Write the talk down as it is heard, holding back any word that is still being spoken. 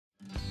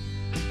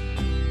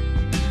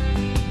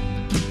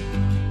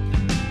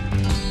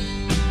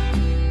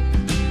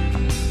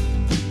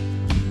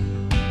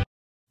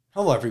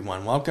Hello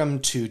everyone, welcome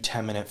to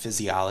 10-Minute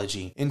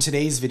Physiology. In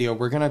today's video,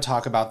 we're going to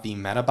talk about the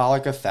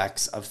metabolic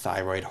effects of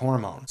thyroid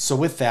hormone. So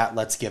with that,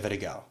 let's give it a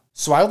go.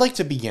 So I would like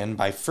to begin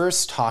by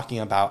first talking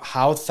about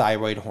how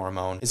thyroid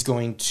hormone is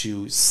going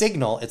to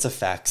signal its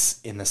effects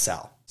in the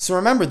cell. So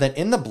remember that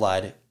in the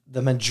blood,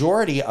 the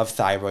majority of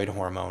thyroid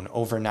hormone,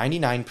 over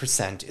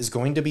 99%, is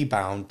going to be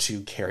bound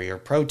to carrier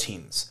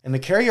proteins. And the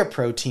carrier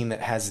protein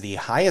that has the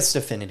highest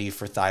affinity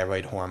for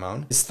thyroid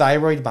hormone is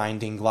thyroid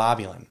binding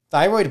globulin.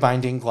 Thyroid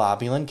binding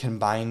globulin can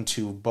bind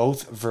to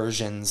both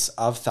versions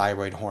of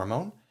thyroid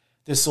hormone.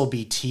 This will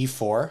be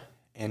T4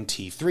 and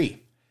T3.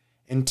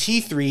 And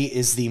T3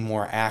 is the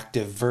more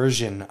active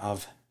version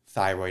of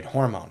thyroid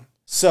hormone.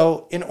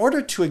 So in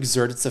order to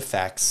exert its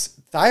effects,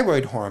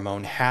 thyroid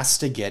hormone has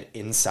to get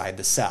inside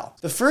the cell.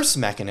 The first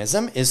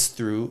mechanism is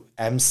through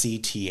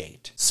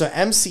MCT8. So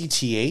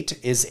MCT8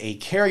 is a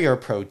carrier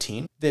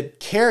protein that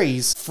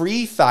carries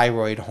free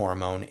thyroid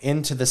hormone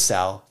into the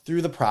cell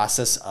through the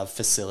process of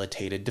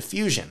facilitated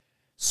diffusion.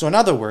 So in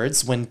other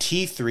words, when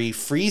T3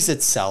 frees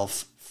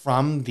itself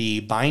from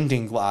the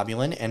binding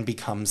globulin and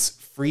becomes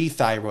free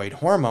thyroid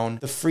hormone,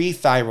 the free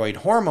thyroid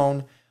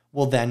hormone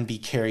will then be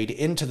carried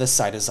into the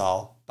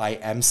cytosol by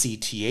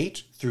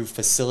MCT8 through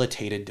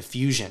facilitated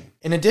diffusion.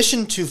 In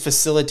addition to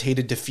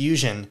facilitated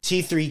diffusion,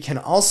 T3 can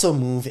also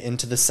move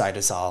into the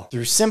cytosol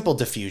through simple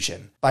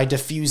diffusion by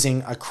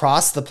diffusing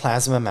across the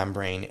plasma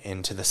membrane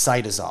into the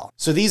cytosol.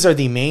 So these are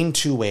the main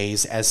two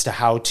ways as to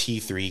how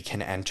T3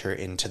 can enter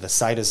into the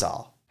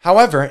cytosol.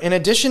 However, in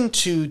addition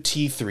to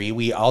T3,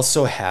 we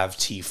also have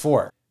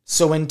T4.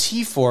 So when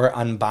T4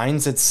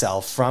 unbinds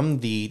itself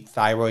from the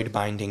thyroid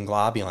binding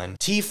globulin,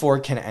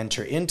 T4 can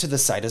enter into the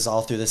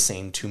cytosol through the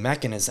same two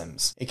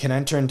mechanisms. It can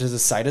enter into the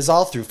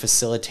cytosol through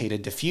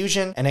facilitated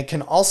diffusion, and it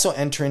can also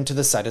enter into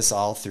the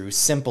cytosol through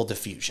simple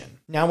diffusion.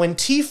 Now when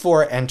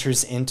T4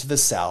 enters into the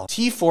cell,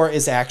 T4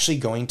 is actually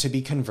going to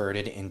be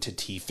converted into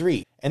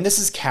T3. And this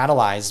is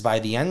catalyzed by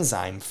the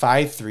enzyme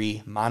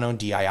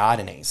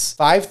 5,3-monodeiodinase.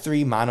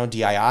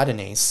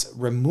 5,3-monodeiodinase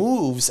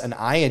removes an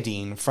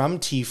iodine from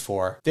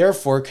T4,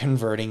 therefore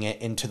converting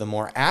it into the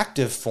more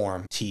active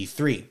form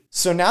T3.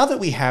 So now that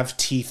we have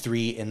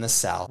T3 in the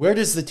cell, where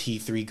does the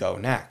T3 go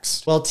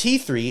next? Well,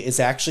 T3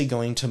 is actually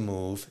going to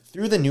move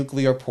through the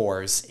nuclear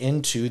pores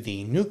into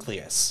the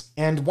nucleus.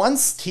 And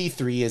once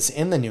T3 is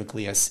in the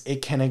nucleus,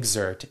 it can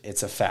exert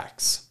its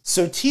effects.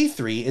 So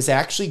T3 is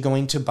actually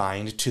going to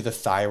bind to the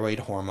thyroid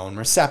hormone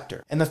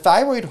receptor. And the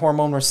thyroid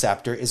hormone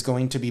receptor is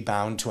going to be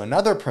bound to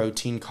another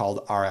protein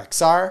called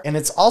RXR, and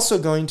it's also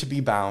going to be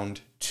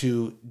bound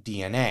to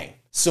DNA.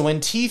 So when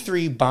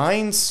T3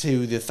 binds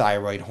to the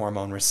thyroid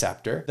hormone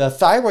receptor, the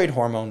thyroid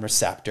hormone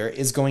receptor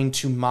is going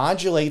to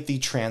modulate the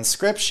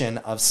transcription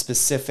of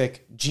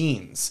specific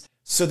genes.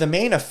 So the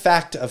main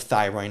effect of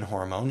thyroid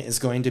hormone is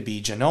going to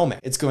be genomic.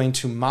 It's going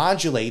to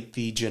modulate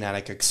the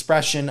genetic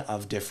expression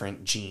of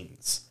different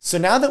genes. So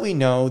now that we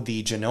know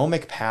the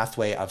genomic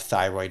pathway of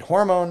thyroid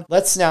hormone,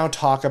 let's now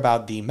talk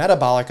about the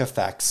metabolic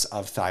effects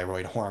of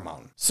thyroid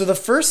hormone. So the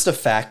first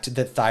effect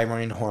that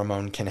thyroid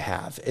hormone can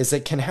have is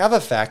it can have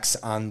effects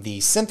on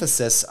the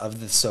synthesis of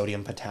the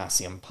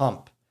sodium-potassium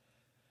pump.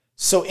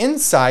 So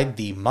inside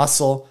the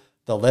muscle,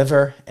 the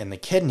liver, and the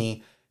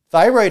kidney,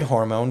 thyroid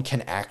hormone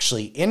can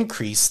actually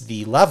increase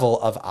the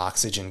level of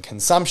oxygen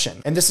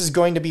consumption. And this is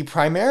going to be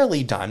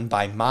primarily done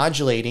by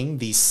modulating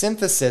the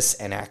synthesis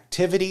and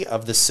activity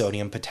of the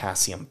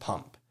sodium-potassium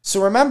pump.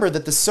 So remember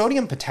that the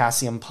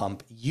sodium-potassium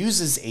pump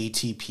uses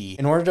ATP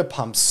in order to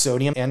pump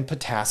sodium and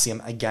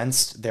potassium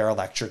against their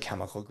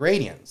electrochemical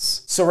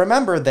gradients. So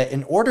remember that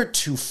in order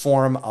to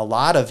form a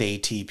lot of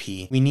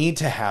ATP, we need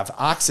to have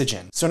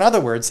oxygen. So in other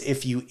words,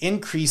 if you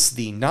increase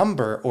the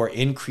number or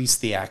increase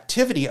the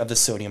activity of the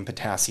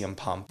sodium-potassium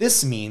pump,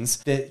 this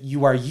means that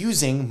you are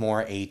using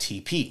more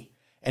ATP.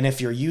 And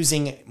if you're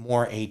using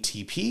more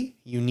ATP,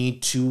 you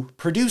need to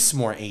produce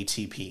more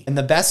ATP. And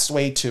the best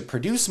way to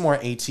produce more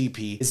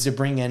ATP is to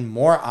bring in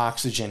more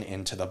oxygen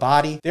into the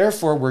body.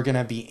 Therefore, we're going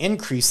to be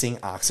increasing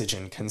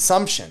oxygen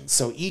consumption.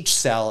 So each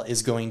cell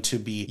is going to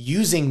be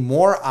using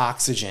more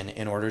oxygen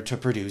in order to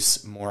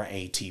produce more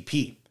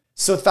ATP.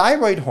 So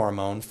thyroid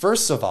hormone,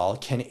 first of all,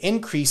 can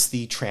increase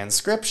the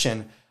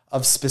transcription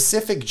of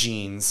specific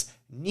genes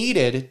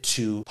needed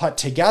to put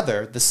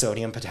together the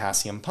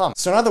sodium-potassium pump.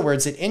 So in other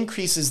words, it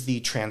increases the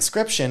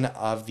transcription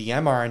of the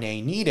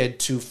mRNA needed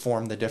to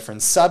form the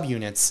different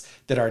subunits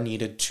that are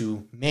needed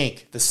to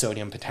make the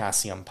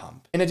sodium-potassium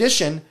pump. In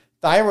addition,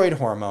 thyroid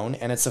hormone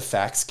and its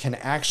effects can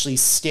actually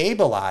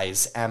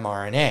stabilize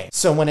mRNA.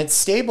 So when it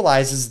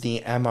stabilizes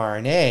the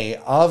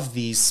mRNA of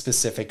these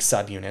specific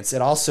subunits,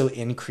 it also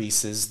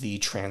increases the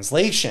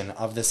translation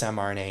of this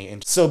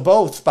mRNA. So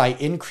both by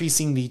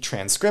increasing the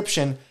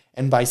transcription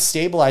And by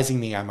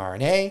stabilizing the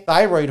mRNA,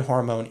 thyroid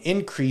hormone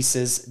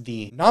increases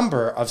the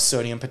number of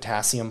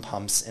sodium-potassium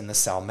pumps in the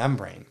cell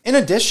membrane. In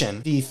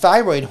addition, the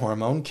thyroid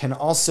hormone can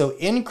also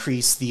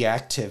increase the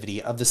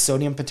activity of the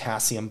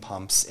sodium-potassium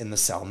pumps in the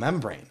cell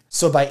membrane.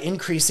 So by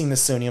increasing the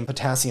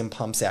sodium-potassium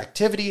pump's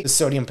activity, the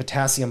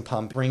sodium-potassium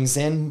pump brings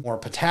in more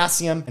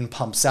potassium and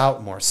pumps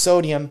out more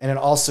sodium, and it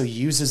also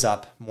uses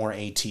up more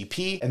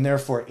ATP and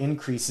therefore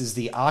increases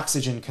the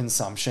oxygen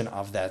consumption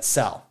of that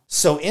cell.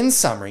 So in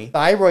summary,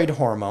 thyroid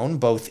hormone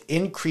both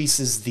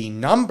increases the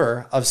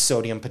number of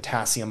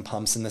sodium-potassium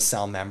pumps in the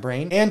cell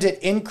membrane, and it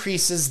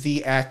increases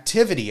the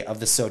activity of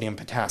the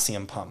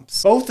sodium-potassium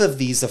pumps. Both of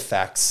these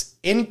effects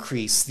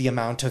increase the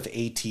amount of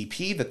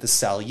ATP that the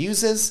cell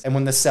uses, and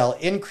when the cell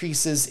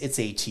increases its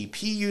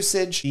ATP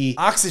usage, the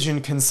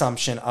oxygen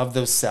consumption of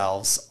those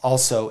cells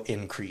also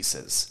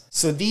increases.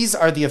 So these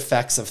are the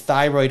effects of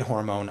thyroid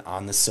hormone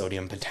on the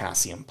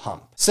sodium-potassium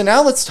pump. So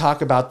now let's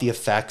talk about the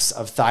effects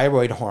of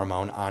thyroid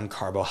hormone on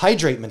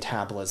carbohydrate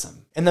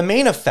metabolism. And the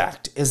main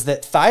effect is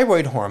that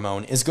thyroid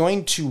hormone is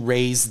going to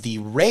raise the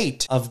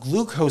rate of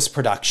glucose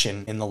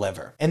production in the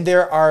liver. And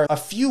there are a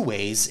few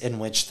ways in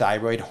which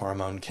thyroid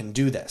hormone can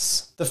do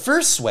this. The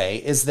first way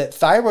is that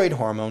thyroid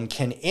hormone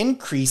can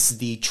increase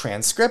the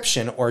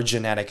transcription or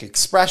genetic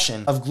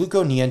expression of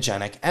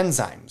gluconeogenic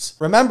enzymes.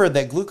 Remember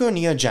that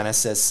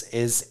gluconeogenesis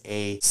is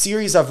a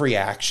series of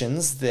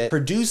reactions that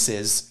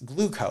produces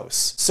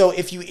glucose. So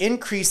if you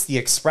increase the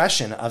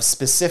expression of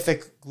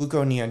specific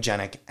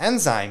gluconeogenic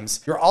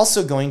enzymes, you're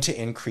also going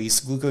to increase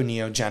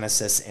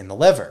gluconeogenesis in the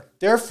liver.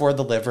 Therefore,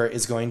 the liver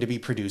is going to be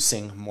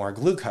producing more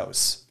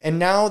glucose. And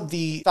now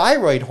the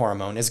thyroid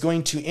hormone is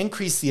going to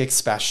increase the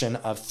expression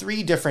of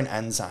 3 different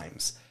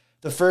enzymes.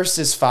 The first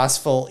is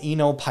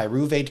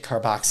phosphoenolpyruvate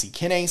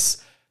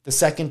carboxykinase, the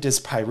second is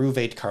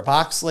pyruvate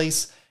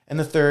carboxylase, and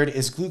the third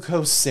is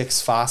glucose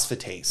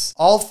 6-phosphatase.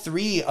 All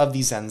 3 of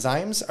these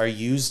enzymes are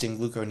used in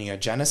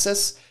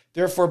gluconeogenesis.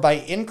 Therefore, by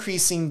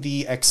increasing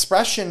the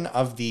expression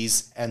of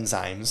these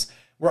enzymes,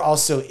 we're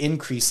also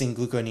increasing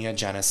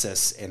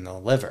gluconeogenesis in the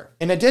liver.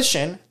 In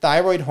addition,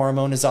 thyroid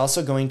hormone is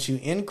also going to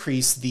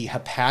increase the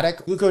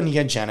hepatic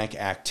gluconeogenic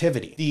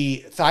activity.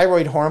 The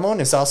thyroid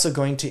hormone is also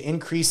going to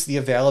increase the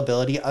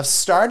availability of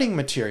starting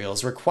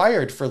materials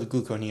required for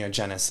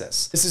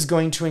gluconeogenesis. This is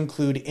going to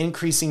include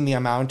increasing the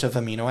amount of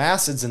amino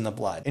acids in the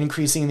blood,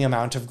 increasing the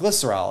amount of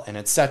glycerol, and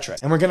etc.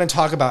 And we're going to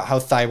talk about how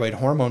thyroid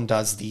hormone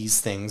does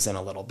these things in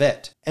a little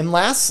bit. And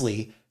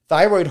lastly,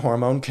 thyroid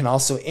hormone can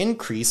also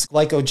increase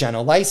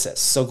glycogenolysis.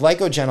 So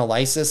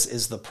glycogenolysis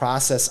is the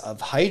process of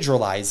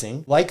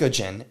hydrolyzing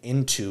glycogen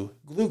into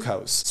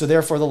glucose. So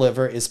therefore the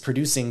liver is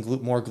producing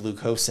more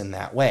glucose in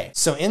that way.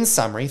 So in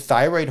summary,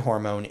 thyroid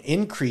hormone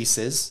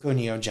increases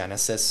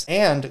gluconeogenesis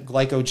and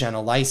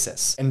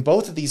glycogenolysis. And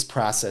both of these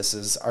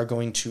processes are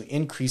going to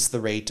increase the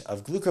rate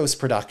of glucose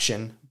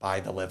production by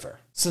the liver.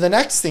 So the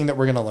next thing that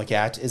we're going to look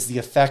at is the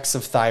effects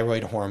of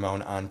thyroid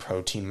hormone on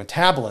protein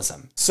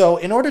metabolism. So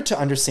in order to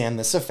understand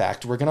this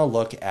effect, we're going to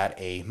look at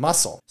a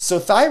muscle. So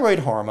thyroid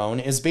hormone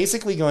is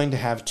basically going to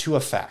have 2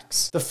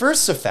 effects. The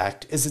first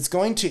effect is it's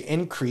going to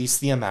increase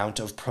the amount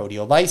of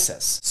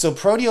proteolysis. So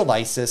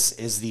proteolysis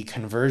is the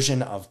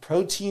conversion of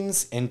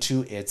proteins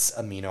into its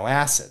amino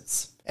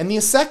acids. And the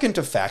second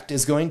effect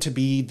is going to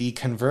be the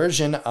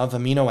conversion of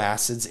amino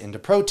acids into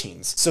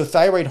proteins. So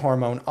thyroid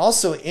hormone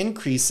also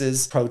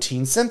increases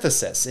protein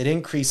synthesis. It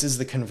increases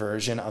the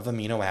conversion of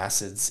amino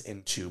acids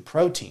into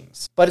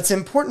proteins. But it's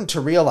important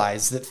to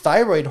realize that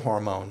thyroid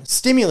hormone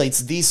stimulates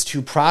these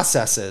 2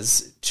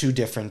 processes to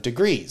different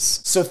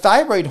degrees. So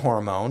thyroid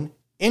hormone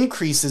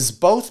increases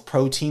both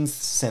protein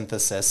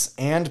synthesis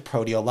and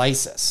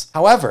proteolysis.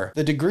 However,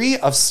 the degree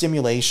of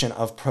stimulation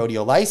of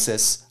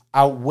proteolysis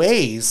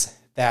outweighs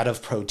that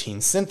of protein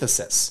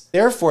synthesis.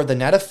 Therefore, the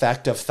net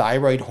effect of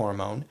thyroid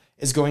hormone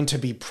is going to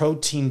be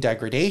protein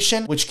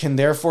degradation, which can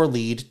therefore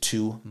lead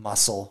to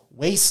muscle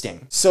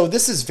wasting. So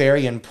this is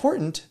very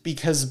important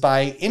because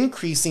by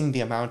increasing the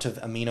amount of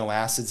amino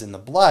acids in the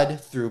blood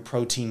through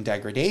protein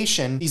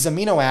degradation, these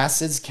amino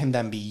acids can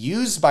then be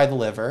used by the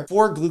liver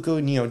for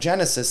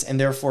gluconeogenesis and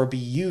therefore be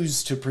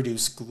used to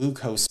produce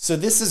glucose. So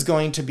this is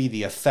going to be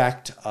the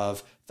effect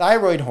of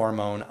thyroid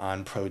hormone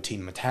on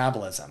protein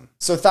metabolism.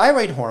 So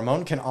thyroid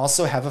hormone can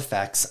also have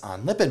effects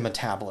on lipid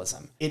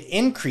metabolism. It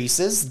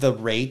increases the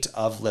rate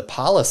of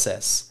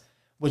lipolysis,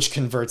 which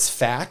converts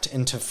fat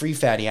into free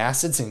fatty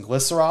acids and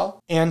glycerol.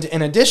 And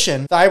in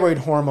addition, thyroid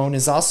hormone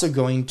is also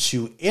going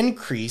to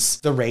increase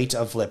the rate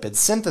of lipid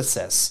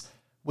synthesis,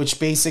 which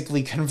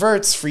basically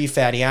converts free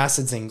fatty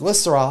acids and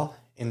glycerol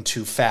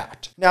into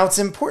fat. Now, it's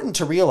important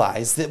to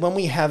realize that when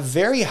we have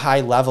very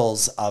high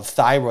levels of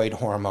thyroid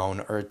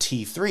hormone, or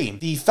T3,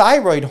 the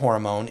thyroid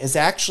hormone is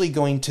actually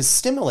going to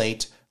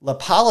stimulate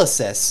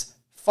lipolysis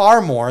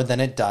far more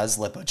than it does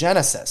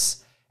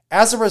lipogenesis.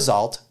 As a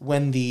result,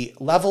 when the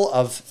level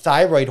of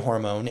thyroid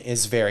hormone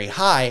is very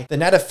high, the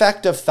net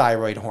effect of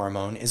thyroid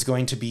hormone is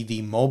going to be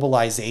the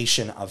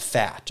mobilization of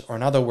fat, or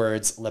in other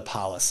words,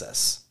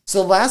 lipolysis.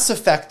 So the last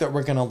effect that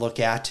we're going to look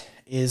at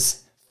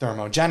is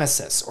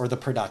thermogenesis, or the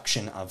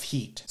production of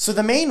heat. So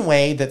the main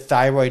way that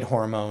thyroid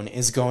hormone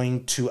is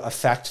going to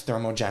affect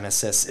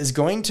thermogenesis is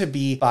going to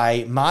be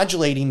by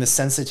modulating the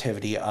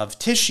sensitivity of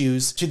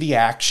tissues to the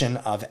action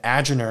of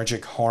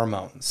adrenergic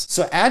hormones.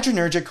 So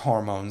adrenergic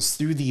hormones,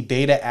 through the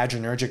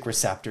beta-adrenergic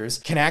receptors,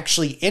 can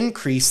actually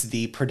increase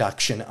the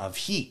production of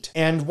heat.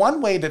 And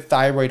one way that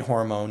thyroid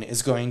hormone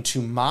is going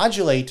to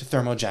modulate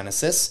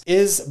thermogenesis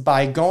is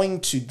by going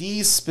to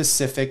these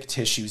specific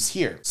tissues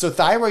here. So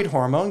thyroid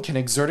hormone can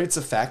exert its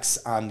effects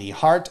on the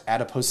heart,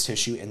 adipose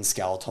tissue, and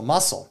skeletal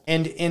muscle.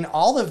 And in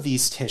all of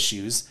these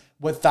tissues,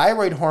 what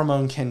thyroid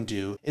hormone can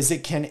do is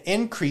it can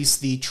increase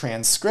the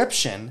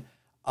transcription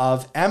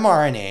of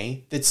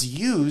mRNA that's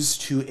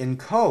used to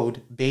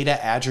encode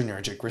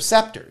beta-adrenergic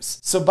receptors.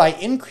 So by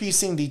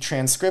increasing the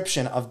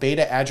transcription of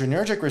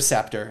beta-adrenergic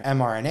receptor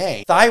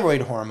mRNA,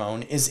 thyroid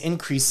hormone is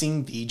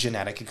increasing the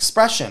genetic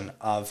expression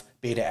of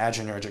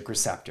beta-adrenergic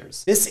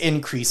receptors. This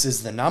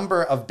increases the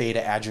number of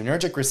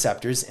beta-adrenergic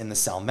receptors in the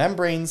cell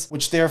membranes,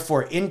 which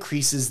therefore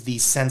increases the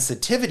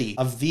sensitivity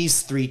of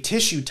these three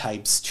tissue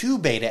types to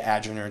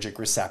beta-adrenergic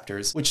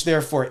receptors, which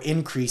therefore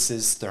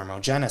increases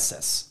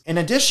thermogenesis. In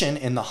addition,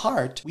 in the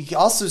heart, we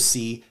also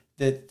see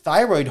that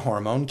thyroid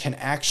hormone can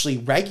actually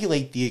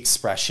regulate the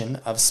expression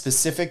of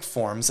specific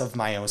forms of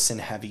myosin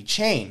heavy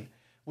chain,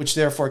 which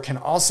therefore can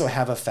also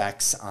have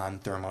effects on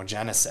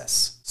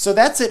thermogenesis. So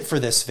that's it for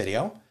this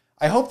video.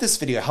 I hope this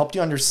video helped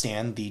you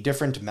understand the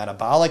different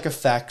metabolic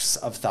effects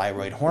of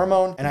thyroid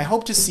hormone, and I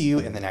hope to see you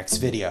in the next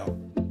video.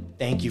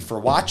 Thank you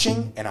for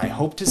watching, and I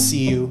hope to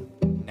see you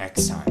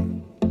next time.